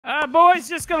Boys,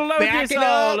 just gonna load Back this it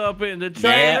all up. up in the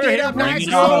Back trailer. it up nice and it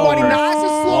slow, buddy. over. Nice and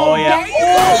slow. Oh, yeah. There you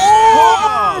go.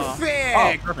 Oh.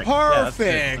 Perfect. Perfect. Yeah, that's good.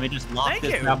 Perfect. Let me just lock Thank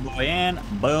this you. bad boy in.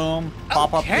 Boom.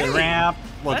 Pop up Okay. the ramp.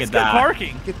 Look That's at good that.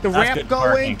 parking. Get the That's ramp good going.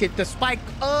 parking. Get the spike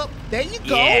up. There you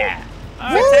go. Yeah.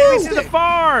 All right, take me to Woo! the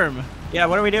farm. Yeah,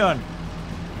 what are we doing?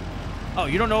 Oh,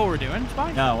 you don't know what we're doing? It's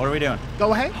fine. No, what are we doing?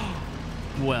 Go ahead.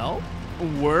 Well,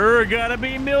 we're gonna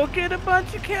be milking a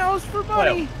bunch of cows for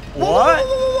money. Whoa, What? Whoa,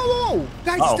 whoa, whoa, whoa, whoa.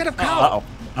 Guys, Uh-oh. instead of cow, Uh-oh.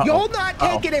 Uh-oh. you're not Uh-oh.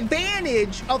 taking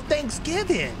advantage of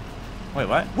Thanksgiving. Wait,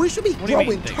 what? We should be What do you mean,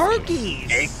 growing Thanksgiving?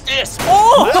 turkeys. This.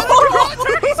 Oh!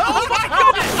 Oh my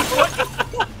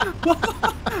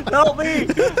Help me!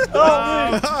 Help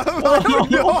I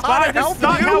don't know how Fine, to this help is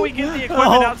not you. how we get the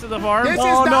equipment No. out to the farm. This is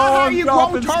Oh, not no, how I'm you grow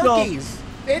dropping stuff. turkeys.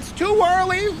 It's too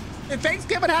early.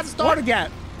 Thanksgiving hasn't started yet.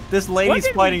 This What lady's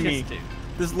did we fighting just me. do?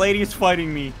 This lady's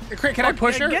fighting me. Can I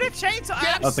push her? Get a chainsaw.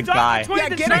 I'm That's a stuck guy. between Yeah,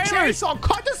 the get a trailers. chainsaw.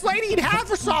 Cut this lady in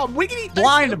half or something. We can eat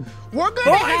Blind Thanksgiving. him. We're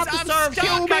gonna Boys, have to I'm serve stuck.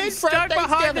 I'm humans for stuck behind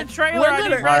Thanksgiving. the trailer. We're I need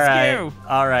gonna. rescue.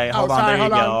 All right. Hold on. sorry, There you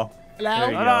hold on. go. Hello? There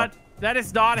you Hold go. on. That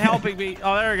is not helping me.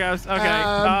 Oh, there it goes.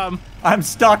 Okay. I'm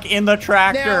stuck in the Now,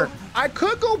 tractor. I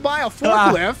could go buy a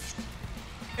forklift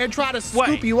and try to scoop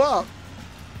Wait. you up.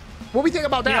 What do we think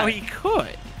about you that? know, he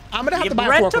could. I'm gonna have to buy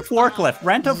Rent a a forklift. forklift.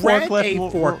 Rent a Rent forklift. a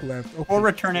We'll- forklift. We'll Okay.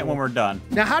 return it when we're done.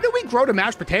 Now, how do we grow the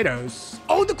mashed potatoes?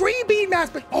 Oh, the green bean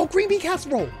mashed potatoes. Oh, green bean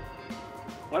casserole.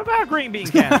 What about green bean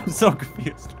casserole? I'm so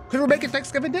confused. Because we're making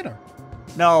Thanksgiving dinner.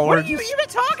 No, What we're are you even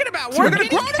talking about? We're We're gonna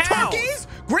getting grow the cows. turkeys.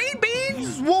 Green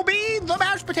beans will be the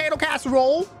mashed potato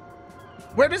casserole.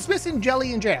 We're just missing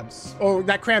jelly and jams. Or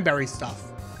that cranberry stuff.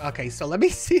 Okay, so let me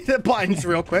see the buttons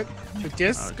real quick. If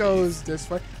this goes this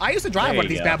way. I used to drive There one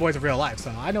of you these go. bad boys in real life,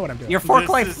 so I know what I'm doing. You're This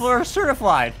forklift is- floor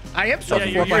certified. I am Yeah,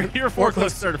 certified. you're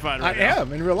forklift certified right I now.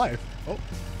 am in real life. Oh,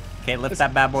 Okay, lift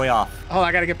that bad boy off.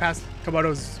 I gotta get past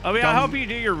Komodo's. I mean, dumb- I hope you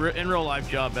do your in real life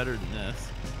job better than this.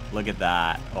 Look at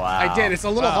that. Wow. I did. It's a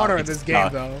little harder in It's this game,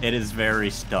 stuck. though. It is very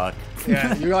stuck.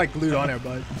 Yeah, you're like glued on it,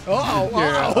 bud.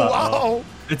 Yeah, Oh.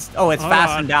 It's Hold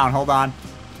fastened on. down. Hold on.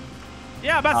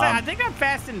 Yeah, I'm about to say, Um, I think I'm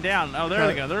fasting down. Oh, there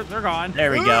they go. They're gone.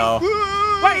 There we go. Wait,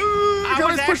 I Okay,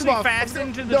 was let's push them actually off.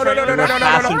 fastened to the No, trailer.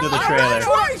 Fastened to the trailer. I'm not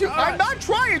trying to. Oh, I'm not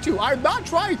trying to. I'm not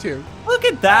trying to. Look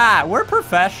at that. We're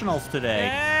professionals today.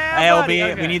 Yeah, Hey, buddy,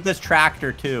 LB, okay. we need this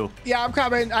tractor too. Yeah, I'm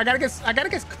coming. I gotta get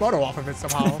Komodo off of it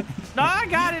somehow. No, I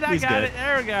got it. I He's got good. it.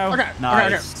 There we go. Okay. Nice.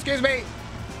 Okay. Excuse me.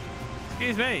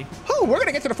 Excuse me. Oh, we're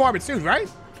gonna get to the farm soon, right?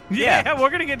 Yeah, we're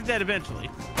gonna get to that eventually.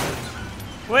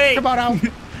 Wait. Come on out.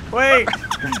 Wait.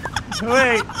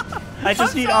 Wait. I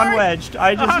just I'm need sorry. unwedged.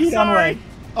 I just I'm need sorry. unwedged.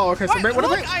 Oh, okay. So Wait, wait, what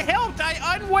look, are they? I helped. I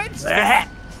unwedged Yeah. it.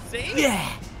 See? Yeah.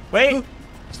 Wait.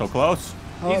 So close.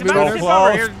 Oh, He's let me about go to this. tip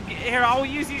over. close. Here, I'll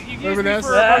use you. You use Over me this.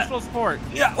 for emotional support.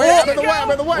 Yeah. Wait, I'm in the way.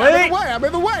 I'm in the way. I'm in Wait. the way. I'm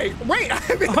in the way. Wait,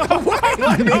 I'm in the way.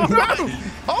 Let me move.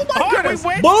 Oh my Oh, goodness. we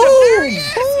went Boom. to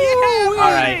yes, yeah, All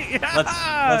right. buddy.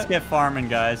 Let's get farming,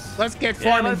 guys. Let's get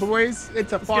Yeah, farming, let's- boys.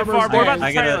 It's a get farmer's farming. What about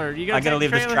day. the trailer? You gonna I gotta take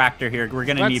leave the this trailer? tractor here. We're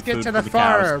gonna Let's need get food to for the cows.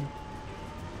 farm.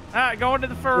 All right, going to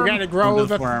the firm. We're gonna grow Into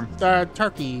the the farm.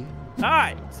 turkey. All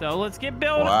right, so let's get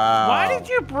building. Wow. Why did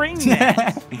you bring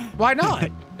that? Why not?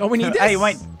 Don't we need this? Hey,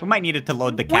 we might need it to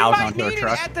load the We cows might onto a need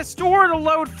truck. it at the store to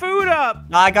load food up.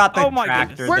 I got the Oh my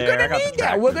tractor goodness. We're there. I gonna got the need that.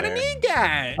 tractor We're gonna there. need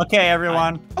that. Okay,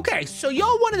 everyone. Okay, so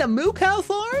y'all wanted a moo cow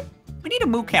farm? We need a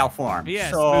moo cow farm.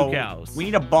 Yes, so moo cows. We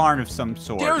need a barn of some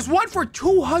sort. There's one for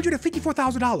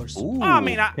 $254,000. Ooh. Oh, I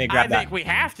mean, Okay, I grab that. think we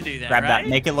have to do that, Grab right? that.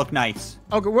 Make it look nice.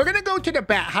 Okay, we're gonna go to the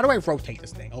back. How do I rotate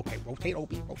this thing? Okay, rotate,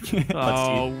 OB, rotate.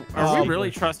 Oh, Let's are see. we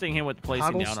really trusting him with placing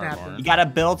Toggle down our snapping. barn? You gotta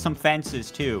build some fences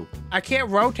too. I can't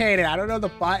rotate it. I don't know the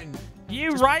button.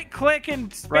 You right-click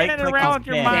and spin it right-click around on with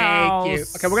your spin. mouse. Thank you.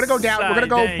 Okay, we're gonna go down. We're gonna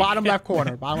go Dang. bottom left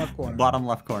corner. Bottom left corner. Bottom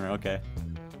left corner. Okay.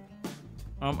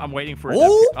 I'm waiting for it.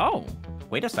 Oh! Oh,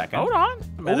 Wait a second. hold on.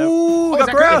 Ooh, Oh, is the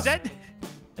that grass. Is that?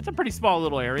 It's a pretty small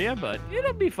little area, but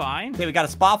it'll be fine. Okay, we got a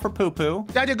spot for poo-poo.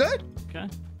 Did I do good? Okay.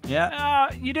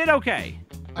 Yeah. You did okay.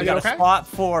 I We did got okay? a spot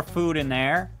for food in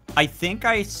there. I think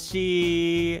I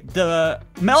see the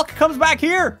milk comes back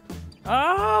here.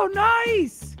 Oh,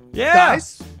 nice. Yeah.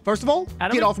 Guys, first of all, How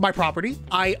do get we- off of my property.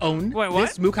 I own Wait, what?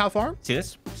 this moo cow farm. See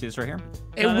this? See this right here?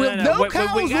 And No, will, no. no Wait,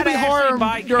 cows we will gotta be actually buy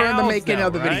harmed during the cows, making though,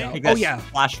 of the video. right? Take Oh this yeah.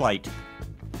 flashlight.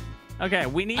 Okay,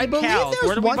 we need I believe cows. Where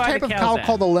there's do we one buy type the of cows cow at?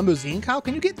 called a limousine cow.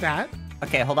 Can you get that?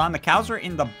 Okay, hold on. The cows are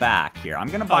in the back here. I'm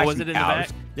gonna buy was some it in the cows.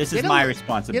 back? This Get is a my li-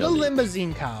 responsibility. Get a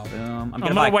limousine cow. I'm I'm buy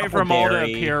gonna a wait couple for them all to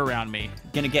dairy. appear around me.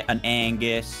 Gonna get an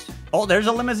Angus. Oh, there's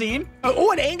a limousine.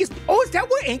 Oh, an Angus. Oh, is that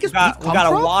where Angus We got, beef we comes got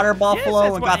a from? water buffalo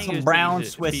that's and what got some Angus brown beef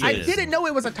is. Swisses. I didn't know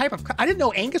it was a type of. I didn't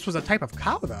know Angus was a type of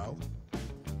cow though.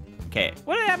 Okay.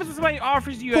 What happens if somebody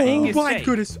offers you an Oh Angus my steak?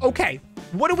 goodness. Okay,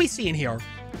 what are we seeing here?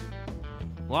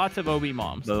 Lots of OB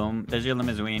moms. Boom. There's your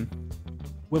limousine.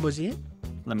 What was it?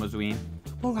 Limousine.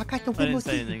 Oh, I got the I didn't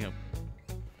say limousine. anything.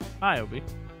 Hi, Obi.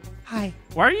 Hi.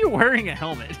 Why are you wearing a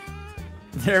helmet?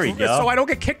 There we go. So I don't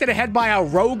get kicked in the head by a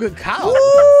rogue cow.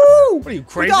 Woo! What are you, We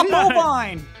crazy? got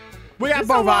bovine. We got There's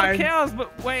a lot of bovine. cows,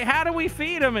 but wait, how do we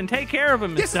feed them and take care of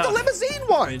them? This is the limousine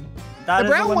one. That The is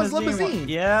brown a one's one. limousine.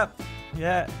 Yep.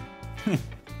 Yeah.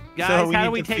 Guys, So we how do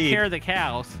need we to take feed. care of the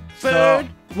cows? Food,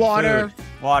 water. Food,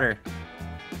 water.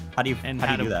 How do you And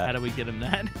how do you do how that? do we get them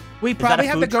that? We that probably a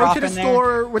have to food go trough to the in there?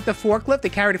 store with the forklift to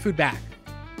carry the food back.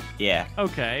 Yeah.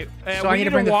 Okay. So I we need to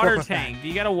need bring a the water forklift back. tank. Do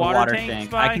you got a A water, tank?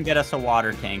 Spy? I can get us a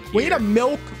water tank here. We need a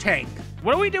milk tank.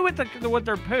 What do we do with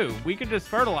their poo? We could just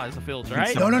fertilize the fields, right?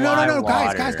 some- No,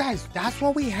 Supply guys, water. That's why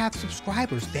we have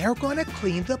subscribers. They're gonna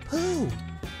clean the poo.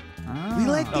 Ah. We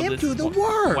let them this do is the what-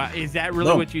 work. Wow, is that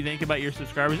really Boom. what you think about your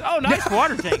subscribers? Oh, nice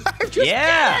water tank. I'm just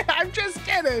Yeah. kidding. I'm just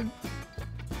kidding.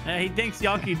 He thinks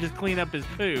y'all can just clean up his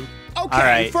poo. Okay,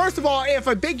 right. first of all, if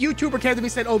a big YouTuber came to me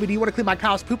and said, Obi, do you want to clean my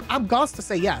cow's poop? I'm going to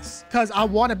say yes, because I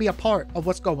want to be a part of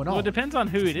what's going Well, on. it depends on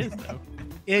who it is, though.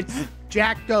 It's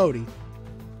Jack Doty.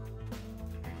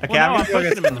 Okay, Well, no, I'm I'm gonna go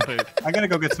pushing him in get the poop. I'm gonna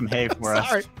go get some hay for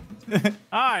Sorry. us.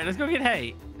 All right, let's go get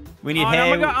hay. We need Oh,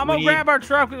 hay. I'm gonna we need, grab our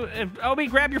truck. Obi,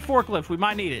 grab your forklift. We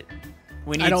might need it.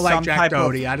 we need I don't like some Jack type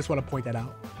Doty. of. I just want to point that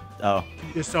out. Oh,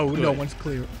 Just so no Good. one's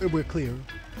clear. We're clear.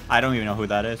 I don't even know who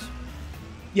that is.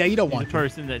 Yeah, you don't He's a want to.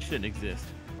 person that shouldn't exist.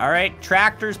 All right,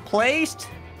 tractors placed.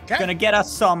 Okay. Gonna get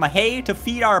us some hay to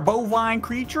feed our bovine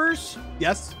creatures.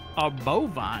 Yes. A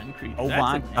bovine creature.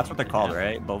 Bovine, that's what they're called,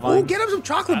 right? Bovine. Oh, get him some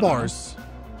chocolate I don't know. bars.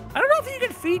 I don't know if you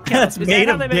can feed That's cows. Is made that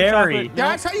how of they make dairy. chocolate milk?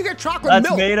 That's how you get chocolate That's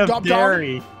milk. made of Dum-dum.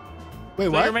 dairy. Wait,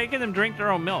 So what? you're making them drink their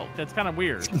own milk. That's kind of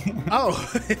weird. Oh,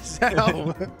 is that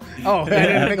how? Oh, I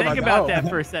didn't Think think about Oh. that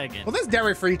for a second. Well, there's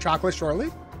dairy-free chocolate, surely.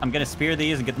 I'm gonna spear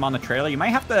these and get them on the trailer. You might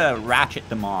have to ratchet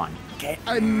them on. Okay.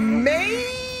 I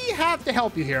may have to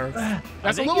help you here. That's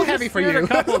a think little you heavy just for speared you. a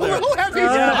couple That's a there. little heavy. Yeah,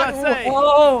 I was about to say.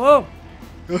 Oh.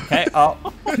 Okay. Oh.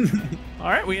 All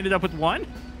right, we ended up with one.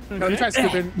 No, let me Okay. try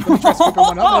scooping. Let me try scooping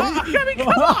one Oh, up. I mean, come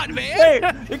on, man. Hey,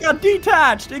 it got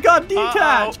detached. It got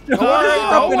detached. Uh-oh. What is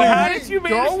How happening? did you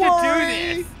manage Don't to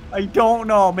worry. do this? I don't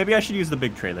know. Maybe I should use the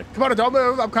big trailer. Come on, don't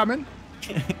move. I'm coming.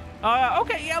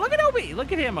 Okay, yeah, look at Obi.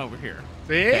 Look at him over here.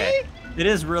 See? Okay. It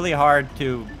is really hard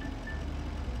to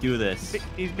do this.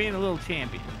 He's being a little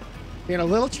champion. Being a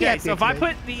little Okay, champion. so if I today.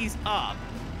 put these up,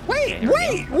 Wait, Okay, here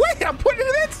we wait! I'm putting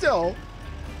it in still.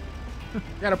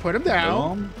 Gotta put him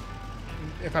down. Boom.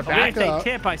 If I I'm gonna back say up.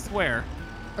 tip, I swear.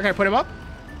 Okay, put him up.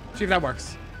 See if that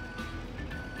works.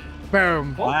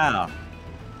 Boom. Wow.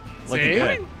 Looking See?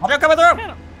 good. Watch out, coming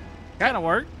through. Kind of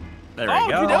worked. There we Oh,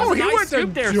 go. dude, that was Oh, a he nice went to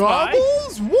scoop there, Spy.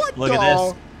 doubles? What Look the? at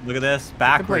this. Look at this.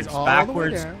 Backwards. all the way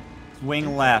Backwards. down.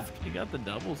 Swing left. You got the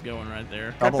doubles going right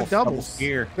there. Got the Double doubles.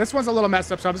 spear. This one's a little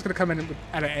messed up, so I'm just gonna come in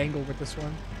at an angle with this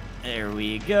one. There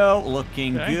we go.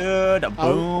 Looking Okay. good.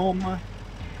 Oh. Boom.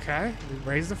 Okay, we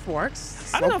raise the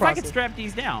forks. I don't know Slow if I could process. strap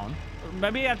these down. Or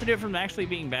maybe I have to do it from actually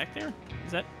being back there.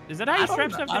 Is that how you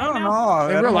strap stuff I down don't now? know. In I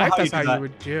real don't know life, that's do how that. you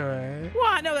would do it. Well,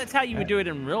 I know that's how you would do it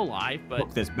in real life, but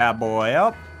Hook this bad boy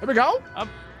up. Here we go.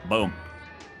 Boom.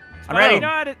 I'm Oh,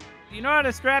 ready. You know how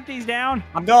to strap these down?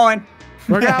 I'm going.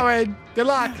 We're going. Good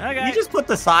luck. Okay. You just put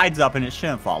the sides up and it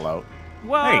shouldn't fall out.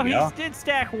 Well, There you he go. did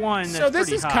stack one. That's So this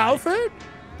pretty is high. cow food?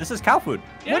 This is cow food.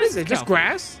 Yeah, What this is it? cow Just food.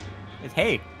 grass? It's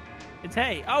hay. It's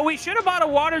hay. Oh, we should have bought a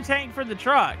water tank for the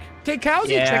truck. Can cows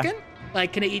Yeah. eat chicken?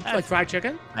 Like, can it eat like fried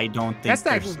chicken? I don't think That's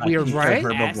not they're- weird, I think right?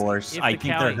 They're Ask herbivores. if I the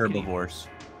think cow they're can eat. herbivores.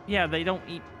 Yeah, they don't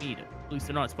eat meat. At least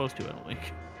they're not supposed to, I don't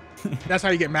think. That's how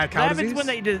you get mad What cow happens disease? when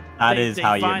they That they, is they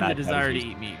how you get find the mad cow desire to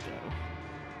disease. eat meat, though?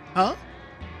 Huh?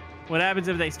 What happens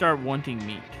if they start wanting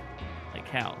meat, like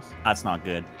cows? That's not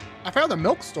good. I found the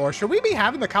milk store. Should we be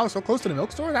having the cow so close to the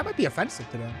milk store? That might be offensive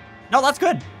to them. No, that's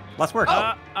good. Let's work.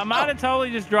 I might have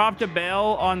totally just dropped a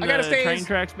bell on I the gotta say train this.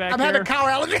 tracks back I'm there. having cow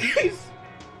allergies.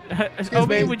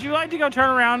 Obi, me. would you like to go turn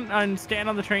around and stand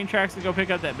on the train tracks and go pick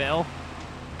up that bell?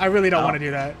 I really don't Oh. want to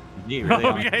do that. Do you really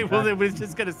want to Okay, do well, that? it was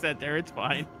just gonna sit there. It's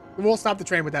fine. We'll stop the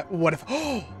train with that. What if?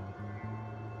 Oh,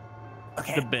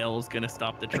 Okay. The bell's gonna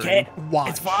stop the train. Okay. watch.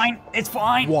 It's fine. It's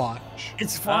fine. Watch.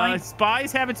 It's fine.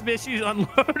 Spies having some issues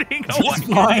unloading. Oh It's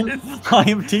my fine. goodness. I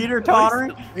am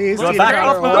teeter-tottering. He's Well, teetering back around.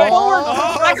 off the way.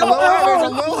 Oh, Back it's a off little the heavy. It's way. a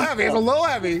little heavy. It's a little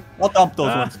heavy. I'll dump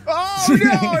those ones. Oh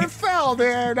no! It fell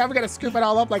there. Now we gotta scoop it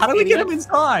all up like How do we get them idiots.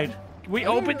 inside? We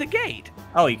opened the gate.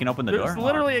 Oh, you can open the door? There's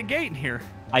literally a gate in here.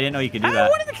 I didn't know you could do How, that.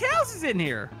 one of the cows is in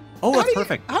here. Oh, How that's do you-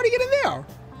 perfect. How do you get in there?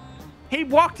 He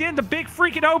walked in the big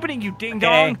freaking opening, you ding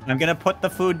Okay, dong. I'm gonna put the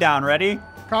food down. Ready?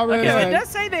 Probably. Okay, it does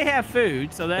say they have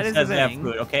food, so that It is says a they have thing.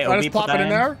 food. Okay, Let Obi, us put pop that it in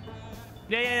there.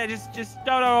 Yeah. Just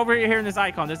no, over here in this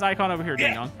icon. This icon over here,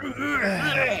 ding dong.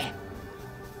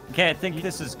 Okay, I think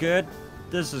this is good.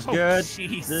 This is Oh, good.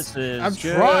 jeez. This is I'm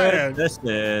good. trying. This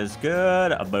is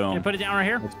good. Boom. Yeah, put it down right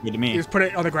here. That's good to You me. just put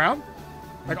it on the ground,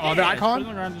 like on the Yeah, just put it icon. on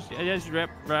the ground, just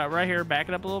right here. Back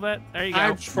it up a little bit. There you go.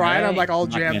 I'm trying. I'm like all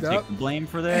not jammed gonna up. take the blame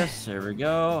for this. There we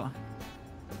go.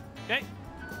 Okay.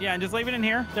 Yeah, and just leave it in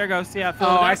here. There goes. See how it fills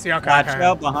Oh, it up? I see. Okay. Watch okay.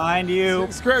 out behind you.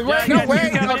 Screw. Wait, Yeah, no, yeah, wait. he's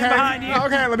coming in behind you. Okay.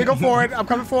 Okay. Let me go forward. I'm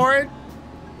coming forward.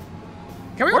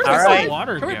 Can we Where's open the this right side?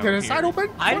 water Can we go get this side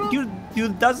here?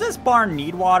 open? Does this barn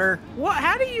need water? What?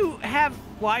 How do you have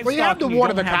livestock? Well, you have to and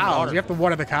water the don't have cows. water? You have to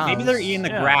water the cows. Maybe they're eating the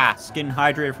Yeah. grass, getting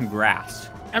hydrated from grass.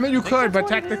 I mean, you think could, that's but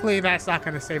what it technically, that's not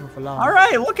going to save them for long. All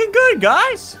right, looking good,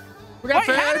 guys. We got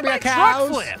Wait, how food. did We my got truck cows.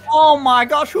 flip? Oh my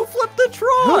gosh, who flipped the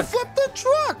Who truck? flipped the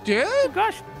truck, dude? Oh,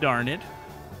 gosh darn it.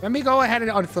 Let me go ahead and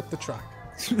unflip the truck.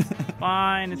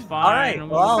 Fine, it's fine. All right,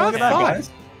 well, look at that, fine. guys.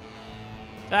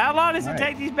 How long does it All right.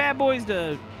 take these bad boys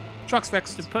to Truck's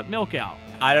fixed. put milk out?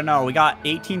 I don't know. We got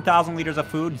 18,000 liters of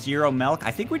food, 0 milk.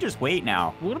 I think we just wait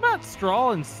now. What about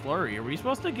straw and slurry? Are we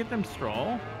supposed to get them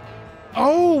straw?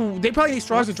 Oh, they probably need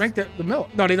straws to drink the milk.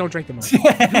 No, they don't drink the milk.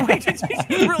 Wait, did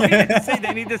you really need to say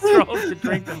they need the straws to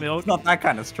drink the milk? It's not that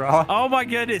kind of straw. Oh my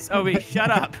goodness, Obi,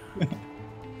 shut up.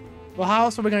 Well, how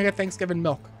else are we going to get Thanksgiving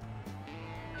milk?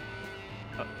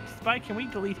 Spike, can we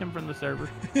delete him from the server?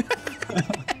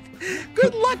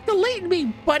 Good luck deleting me,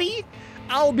 buddy.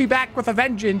 I'll be back with a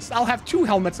vengeance. I'll have 2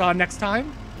 helmets on next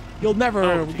time. You'll never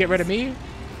Oh, get rid of me.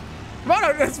 Come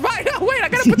on, it's fine. No, wait, I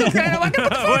gotta put this. I gotta put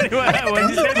the food. What did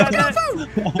you say about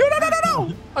that?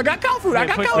 No. I got cow food. I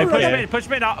got cow food.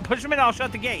 Push him in. I'll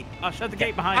shut the gate. I'll shut the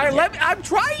gate behind All you. right, I'm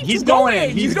trying He's to go going in.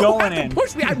 in. He's You don't going have in. to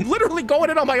push me. I'm literally going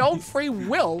in on my own free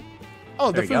will.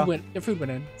 Oh, There the you go. food went. The food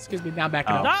went in. Excuse me. Now I'm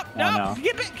backing Oh. up. No, no.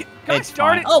 get back. Gosh It's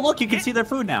darn fine. it. Oh, look, you can see their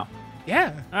food now.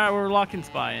 Yeah. All right, we're locking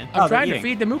Spy in. I'm Oh, they're trying to eating.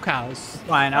 feed the moo cows.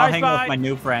 Fine, I'll Alright, hang out bye. with my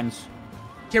new friends.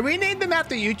 Can we name them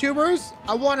after YouTubers?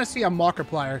 I want to see a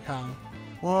Markiplier cow.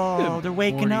 Whoa, they're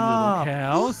waking Morning, little up.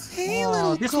 cows. Hey,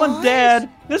 Oh, this one's dead.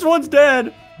 This one's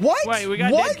dead. What? Wait, we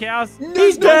got what? dead cows. No,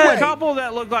 He's no dead. There's way. a couple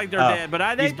that look like they're Oh, dead, but I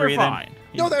he's think they're breathing. fine.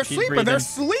 No, they're She's sleeping. breathing. They're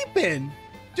sleeping.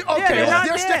 Dude, okay, they're not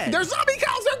they're dead. They're zombie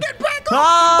cows. They're getting back up.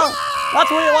 Ah! That's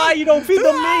why you don't feed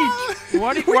them meat.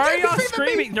 Why We are didn't y'all feed the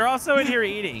screaming? meat. They're also in here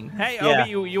eating. Hey, Yeah. Obi,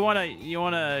 you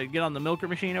wanna get on the milker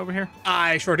machine over here?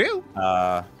 I sure do.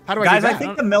 How How do I guys, do I that?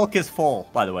 think the milk is full,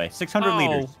 by the way. 600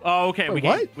 liters. Oh, okay. Wait, we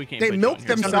what? can't. We can't. They put you milk on here.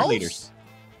 600 themselves? liters.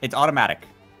 It's automatic.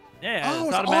 Yeah. Oh,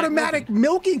 it's automatic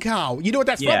milking cow. You know what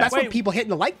that's Yeah. from? That's Wait. when people hitting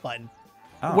the like button.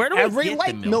 Oh. Where do we Every get like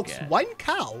the milk milks at? one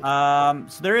cow.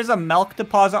 So there is a milk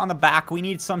deposit on the back. We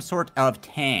need some sort of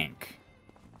tank.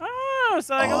 Oh, it's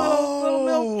like a little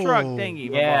milk truck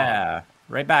thingy. Yeah,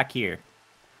 right back here.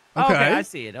 Okay. Okay. I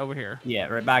see it over here. Yeah,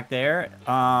 right back there.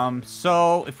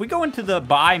 So if we go into the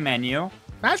buy menu,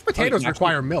 Mashed potatoes actually-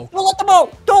 require milk. don't let them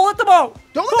out. Don't let them out.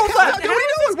 Don't Close let the cows that. out. What are you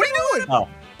doing? What are you doing? Oh,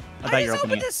 I thought I you were just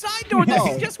opening opened it. the side door. This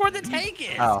Oh. is just where the tank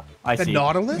is. Oh, I The see.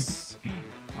 Nautilus?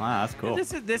 Wow, that's cool.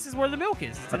 This is where the milk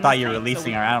is. It's I in thought this you were tank, so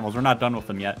releasing we- our animals. We're not done with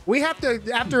them yet. We have to,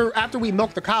 after we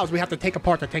milk the cows, we have to take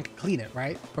apart the tank and clean it,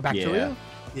 right? For bacteria?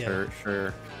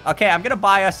 Sure. Okay, I'm gonna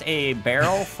buy us a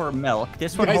barrel for milk.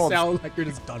 This You one guys holds sound like you're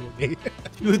just done with me.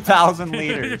 2,000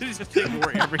 liters. Just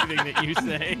ignore everything that you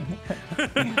say.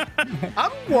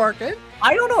 I'm working.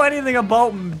 I don't know anything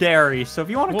about dairy, so if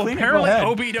you want to Well, clean it, go apparently ahead.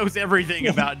 Obi knows everything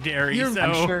about dairy, You're- so.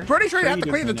 I'm sure. Pretty sure you Sure have you to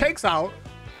do clean the clean it. tanks out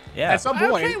Yeah. at some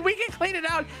point. Okay, we can clean it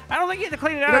out. I don't think you have to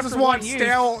clean it It out doesn't after want one use.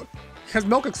 stale, because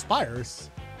milk expires.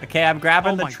 Okay, I'm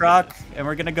grabbing Oh the my truck, goodness. and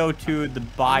we're gonna go to the I'm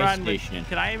buy riding with- station.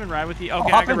 Can I even ride with you?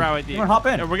 Okay, hop I can in. ride with you. You wanna hop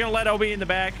in? We're gonna let Obi in the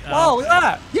back. Whoa, look at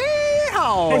that! His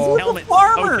Yeehaw! helmet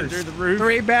farmers. poking through the roof.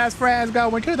 3 best friends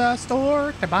going to the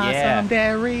store to buy Yeah. some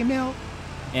dairy milk.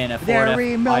 And a Ford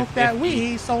Dairy milk that 550.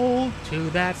 we sold to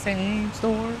that same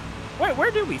store. Wait, where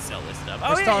do we sell this stuff?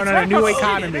 We're yeah, starting it's a right new across the street,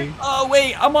 economy. isn't it? Oh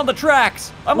wait, I'm on the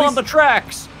tracks. I'm on the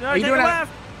tracks. No, Are you take a doing that?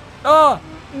 left. Oh,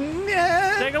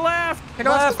 Yeah. Take a left. Take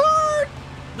off left. the card.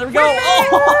 there we go.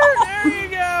 Oh. There you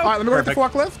go. All right, let me work the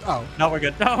Perfect. forklift. Oh, No, we're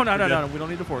good. No, We're good. we don't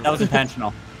need the fork. That was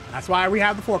intentional. that's why we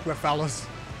have the forklift, fellas.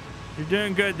 You're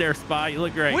doing good there, Spy. You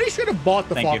look great. We should have bought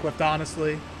the Thank you. forklift,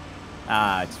 honestly.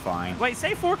 It's fine. Wait,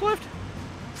 say forklift?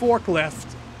 Forklift.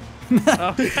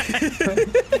 Okay.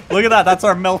 Look at that. That's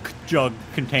our milk jug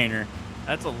container.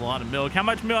 That's a lot of milk. How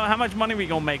much milk? How much money we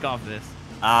gonna make off this?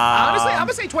 Honestly, I'm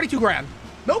gonna say 22 grand.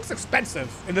 Milk's expensive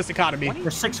in this economy.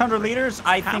 For 600 liters,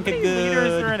 I How think many a good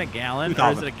liters are in a gallon? Or is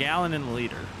 2,000. it a gallon in a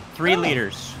liter? 3 Oh.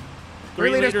 liters. 3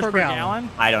 liters per gallon.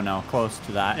 I don't know. Close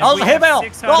to that. If Oh, we hey, have Bill!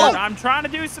 600 Roll! I'm trying to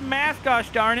do some math, gosh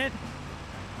darn it.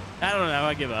 I don't know.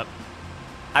 I give up.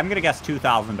 I'm gonna guess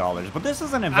 $2,000, but this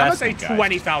is an I'm gonna say investment, guys.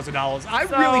 $20,000. I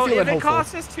So really feel if it hopeful.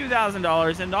 costs us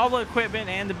 $2,000 and all the equipment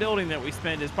and the building that we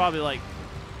spend is probably like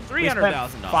We spent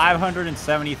 $300,000.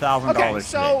 $570,000 Okay,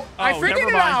 so I Oh, figured never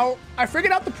it mind. out. I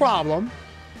figured out the problem.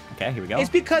 today. Okay, here we go. It's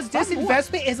because this Oh, boy.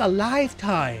 investment is a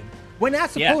lifetime. We're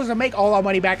not Yeah. supposed to make all our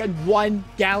money back in 1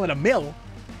 gallon of milk.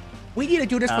 We need to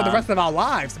do this for the rest of our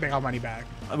lives to make our money back.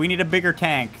 We need a bigger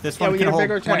tank. This Yeah, one we can need a hold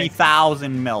bigger tank.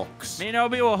 20,000 milks. Me and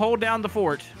Obi will hold down the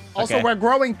fort. Also, Okay. we're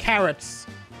growing carrots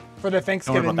for the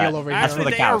Thanksgiving about meal that. over here. That's for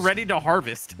Actually, the they are cows. ready to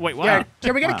harvest. Wait, what? Yeah,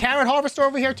 can we get a Wow. carrot harvester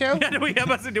over here too?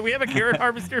 do we have a carrot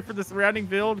harvester for the surrounding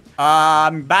field?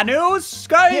 Bad news,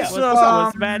 guys. Yeah, What's up?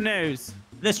 What's bad news?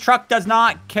 This truck does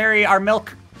not carry our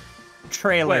milk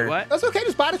trailer. Wait, what? That's okay.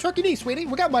 Just buy the truck you need, sweetie.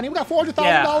 We got money. We got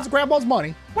 $400,000 of grandma's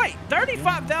money. Wait,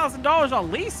 $35,000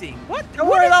 on leasing? What? Don't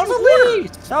what worry, did that was you a order?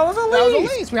 lease. That was a lease. That was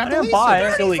a lease. We have I to didn't lease buy it.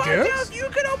 it. Silly $35,000? goose. You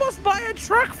could almost buy a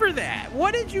truck for that.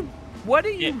 What are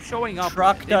you showing up?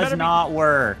 Truck with? It does better be- not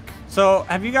work. So,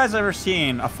 have you guys ever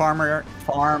seen a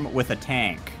farm with a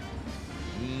tank?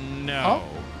 No.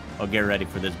 Oh, get ready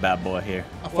for this bad boy here.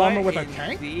 A farmer What with a in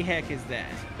tank? the heck is that?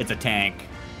 It's a tank.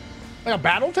 Like a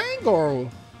battle tank or?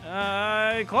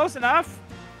 Close enough.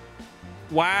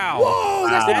 Wow. Whoa,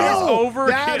 that's the That is milk.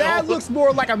 overkill. That looks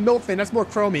more like a milk thing. That's more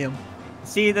chromium.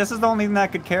 See, this is the only thing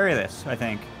that could carry this, I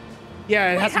think.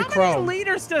 Yeah, it Wait, has to be how chrome. many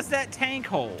liters does that tank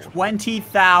hold?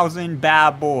 20,000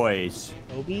 bad boys.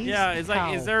 Obies? Yeah, is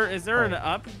like, is Cow. there an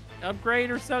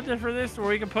upgrade or something for this, where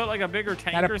we can put like a bigger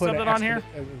tank Gotta or put something an on here?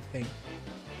 thing.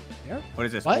 There. What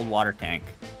is this? What? Old water tank.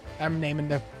 I'm naming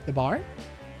the barn.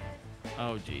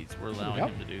 Oh, jeez, we're allowing go.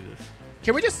 him to do this.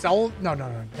 Can we just sell? No.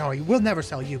 We'll never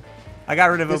sell you. I got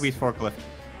rid of This- Obi's forklift.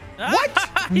 What?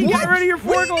 You What? got rid of your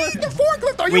What do you forklift. need the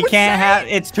forklift? Are you We can't have.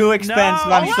 insane? It's too expensive.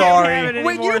 No, I'm we can't sorry. have it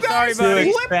When anymore. you guys Sorry, buddy.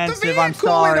 Too flip expensive, the I'm vehicle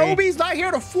sorry. and Obi's not here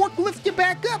to forklift you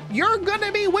back up, you're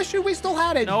gonna be wishing we still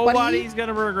had it. Nobody's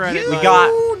gonna regret it. You- We buddy.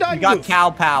 got done we got cow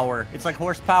power. It's like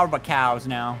horsepower, but cows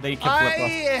now. They can flip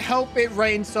us. I hope it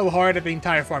rains so hard that the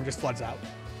entire farm just floods out.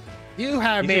 You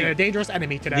have These made are- a dangerous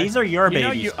enemy today. These are your You know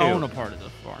babies you too. own a part of the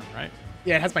farm, right?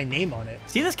 Yeah, it has my name on it.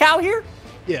 See this cow here?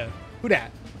 Yeah. Who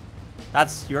that?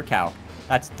 That's your cow.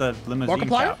 That's the limousine Markiplier?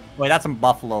 cow. Wait, that's a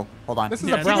buffalo. Hold on. This is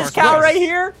Yeah, a this brown this is cow Swiss. right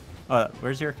here?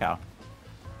 Where's your cow?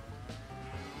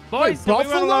 Boys, Wait, so we want to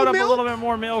buffalo load up milk? a little bit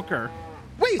more milker.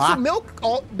 Wait, Huh? so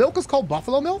milk is called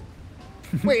buffalo milk?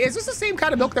 Wait, is this the same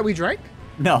kind of milk that we drink?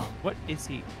 No. What is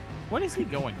he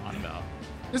going on about?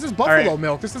 This is buffalo right.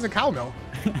 milk. This isn't cow milk.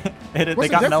 They What's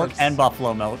the got milk difference? and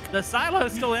buffalo milk. The silo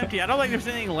is still empty. I don't think there's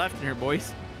anything left in here,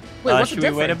 boys. Wait, what's the Should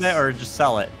we wait a difference? bit or just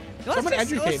sell it? Someone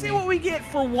educate Let's see me. what we get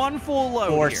for one full load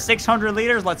For here. 600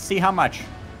 liters, let's see how much.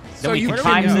 So Then we you can where do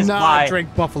we times go? this cannot by.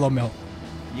 drink buffalo milk.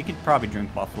 You could probably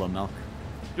drink buffalo milk.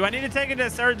 Do I need to take it to a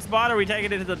certain spot, or are we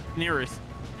taking it to the nearest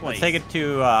place? Let's take it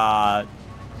to,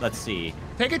 let's see.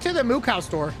 Take it to the moo cow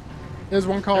store. There's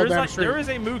one called down the street. There is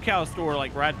a moo cow store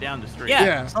like right down the street. Yeah.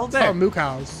 Yeah, sold it's there. called moo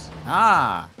cows.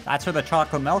 Ah, that's where the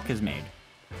chocolate milk is made.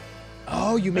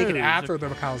 Oh, you make it Ooh, after the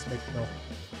cows make milk.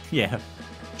 Yeah.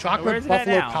 Chocolate Where's it at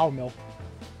buffalo now? cow milk.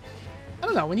 I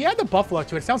don't know. When you add the buffalo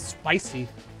to it, it sounds spicy.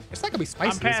 It's not gonna be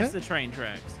spicy, I'm past is the it? train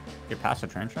tracks. You're past the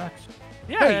train tracks?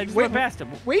 Yeah, Wait, I just wait, went past them.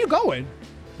 Where are you going?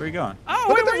 Where are you going? Oh,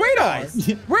 Look wait, at the where are you radar.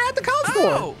 guys? We're at the cow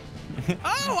store. Oh,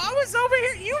 I was over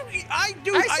here. I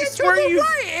I said swear to the you.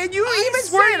 right, and you I even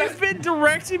swear said you've been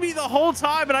directing me the whole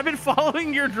time, and I've been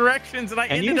following your directions, and I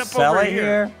Can ended you up sell over it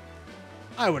here?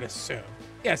 I would assume.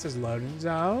 Yes, it's loading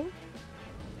zone.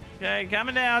 Okay,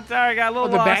 coming down. Sorry, got a Oh, little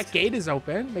the lost. back gate is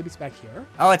open. Maybe it's back here.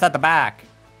 Oh, it's at the back.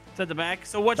 It's at the back.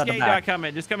 So which It's at the gate do I back. come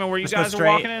in? Just come in where you Just go guys are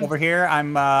walking straight in? over here.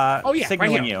 I'm Oh, yeah, right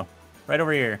signaling here. you. Right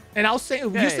over here. And I'll you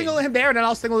Okay. signal him there, and then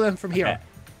I'll signal him from here.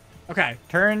 Okay.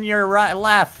 Turn your right,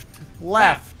 left.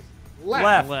 Left.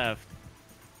 Left. Left.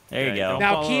 There you Okay, go. don't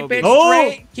Now follow keep Obi. it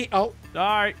Oh! straight. Oh,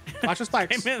 Sorry. watch the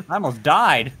spikes. Came in, I almost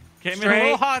died. came in a Straight.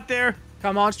 little hot there.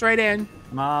 Come on, straight in.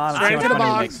 Come on. Straight let's into see the what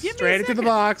box. happens. Give me a Straight into the second.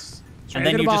 box. Straight And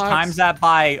then into you the just box. times that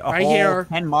by a Right whole here.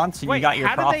 10 months and Wait, you got your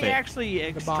how profit. do they actually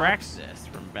extract box. this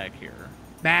from back here?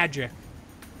 Magic.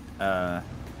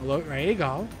 Look, there you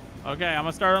go. Okay, I'm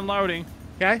gonna start unloading.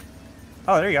 Okay.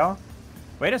 Oh, there you go.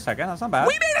 Wait a second. That's not bad.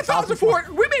 We made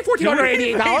We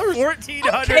made $1,488.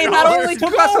 $1,400. Okay, that only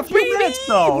took us a few baby. minutes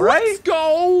though, right? Let's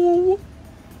go.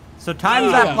 So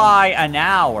times Yeah. that by an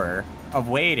hour of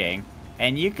waiting,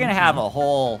 and you can have a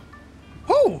whole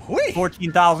Oh, wait.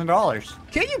 $14,000.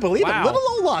 Can you believe Wow. it? Little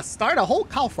old us started a whole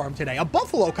cow farm today. A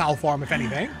buffalo cow farm, if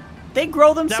anything. They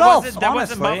grow themselves, That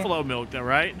wasn't honestly. buffalo milk, though,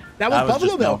 right? That was buffalo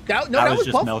just milk. That That was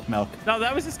just buffalo. milk. No,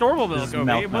 that was historical This milk. is Okay,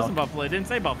 milk, it wasn't milk. buffalo. It didn't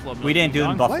say buffalo milk. We didn't do the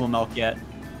Dong. buffalo milk yet.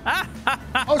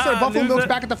 Oh, so buffalo milk's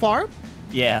back at the farm?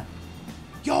 Yeah.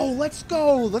 Yo, let's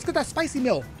go. Let's get that spicy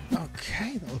milk.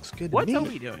 Okay, that looks good to What's me.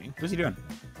 Obi doing? What's he doing?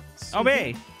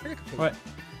 Obi. What?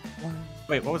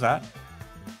 Wait, what was that?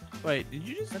 Wait, did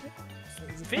you just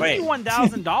Wait.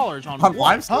 $51,000 on On what?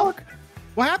 livestock?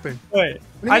 What happened? Wait,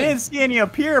 do you I mean? didn't see any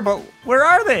appear, but where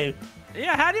are they?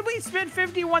 Yeah, how did we spend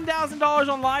 $51,000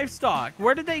 on livestock?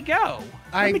 Where did they go?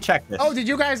 Let me check this. Oh, did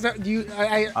you guys?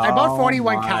 I bought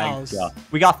 41 my cows. God.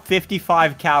 We got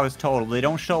 55 cows total. They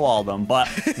don't show all of them, but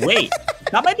wait,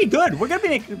 that might be good. We're gonna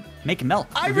be making milk.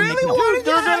 I We're gonna really make milk. wanted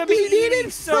They're to gonna have be they needed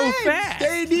eating so friends. fast.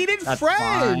 They needed That's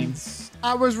friends.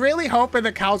 I was really hoping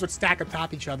the cows would stack on top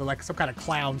of each other like some kind of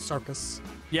clown circus.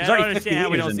 Yeah, There's I don't already 50 understand how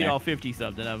we liters don't in see there. all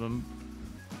 50-something of them.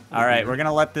 All right, we're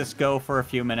gonna let this go for a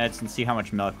few minutes and see how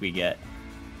much milk we get.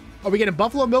 Are we getting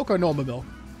buffalo milk or normal milk?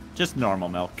 Just normal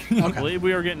milk. I believe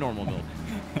we are getting normal milk.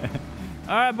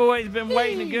 All right, boys, been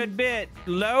waiting a good bit.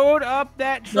 Load up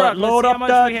that truck. Load Let's see how up much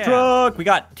we that have. truck. We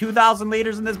got 2,000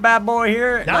 liters in this bad boy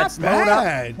here. Not Let's load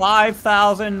bad. up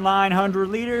 5,900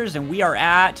 liters, and we are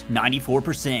at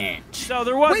 94%. So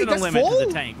there wasn't Wait, a that's limit to full?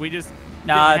 the tank. We just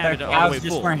Nah, didn't have the it all the way cows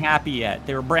just full. weren't happy yet.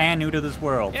 They were brand new to this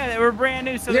world. Yeah, they were brand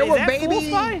new. So There is were that full, baby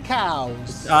Spy?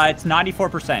 cows. It's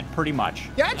 94%, pretty much.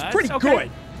 Yeah, that's That's pretty okay. good.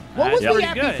 What was That's we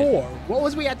pretty at good. before? What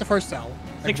was we at the first cell?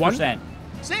 Like 6%,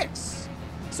 6.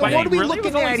 So Wait, what are we really? It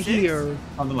looking was only at 6? here?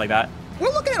 something like that. We're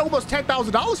looking at almost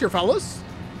 $10,000 here, fellas.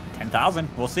 10,000.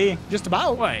 We'll see. Just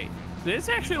about. Wait, this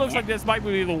actually looks like this might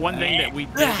be the one thing that we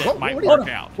did Whoa, that might what are work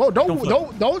you- out. Whoa, don't Don't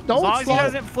flip. As long as he slow.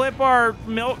 doesn't flip our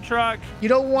milk truck. You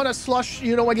don't want to slush.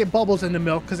 You don't want to get bubbles in the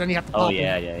milk because then you have to pop Oh them.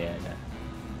 yeah.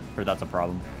 Heard that's a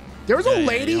problem. There's Yeah, a yeah,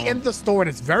 lady you don't- in the store and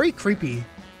it's very creepy.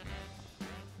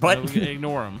 But We can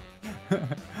ignore him.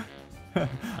 all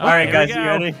right, here guys, we you go.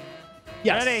 ready?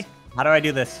 Yes. Ready? How do I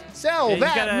do this? Sell Yeah, you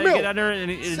that gotta milk. get under it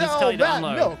and it just tell Sell you to that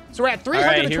unload. milk. So we're at All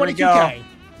right, here we 322K.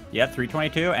 Yep,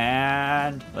 322,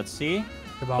 and let's see.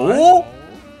 Come on. Oh,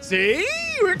 See?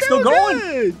 We're It's still going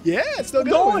going. good. Yeah, it's still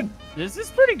going. going. This is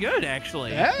pretty good,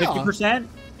 actually. Yeah. 50%.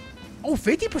 Oh,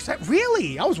 50%?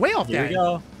 Really? I was way off Here that. we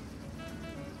go.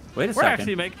 Wait a We're second.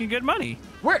 actually making good money.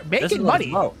 We're This is making what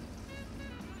it's money. about.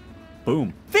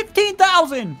 Boom.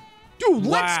 15,000. Dude,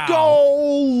 let's Wow. go.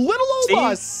 Little old See?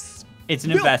 us. It's an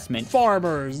Milk investment.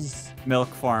 Farmers. Milk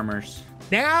farmers.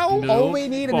 Now, all Milk we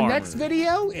need in the next farmers.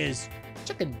 video is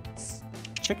chickens.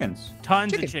 Chickens.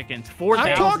 Tons Chicken. of chickens.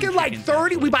 4,000 I'm talking like chickens,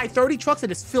 30. We actually. buy 30 trucks and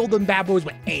just fill them bad boys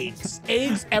with eggs.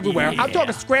 Eggs everywhere. I'm Yeah.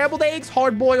 talking scrambled eggs,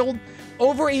 hard boiled,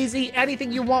 over easy,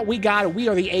 anything you want. We got it. We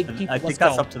are the egg people. I think Let's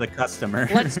that's go. up to the customer.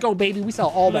 Let's go, baby. We sell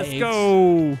all the Let's eggs.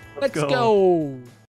 go. Let's go. go.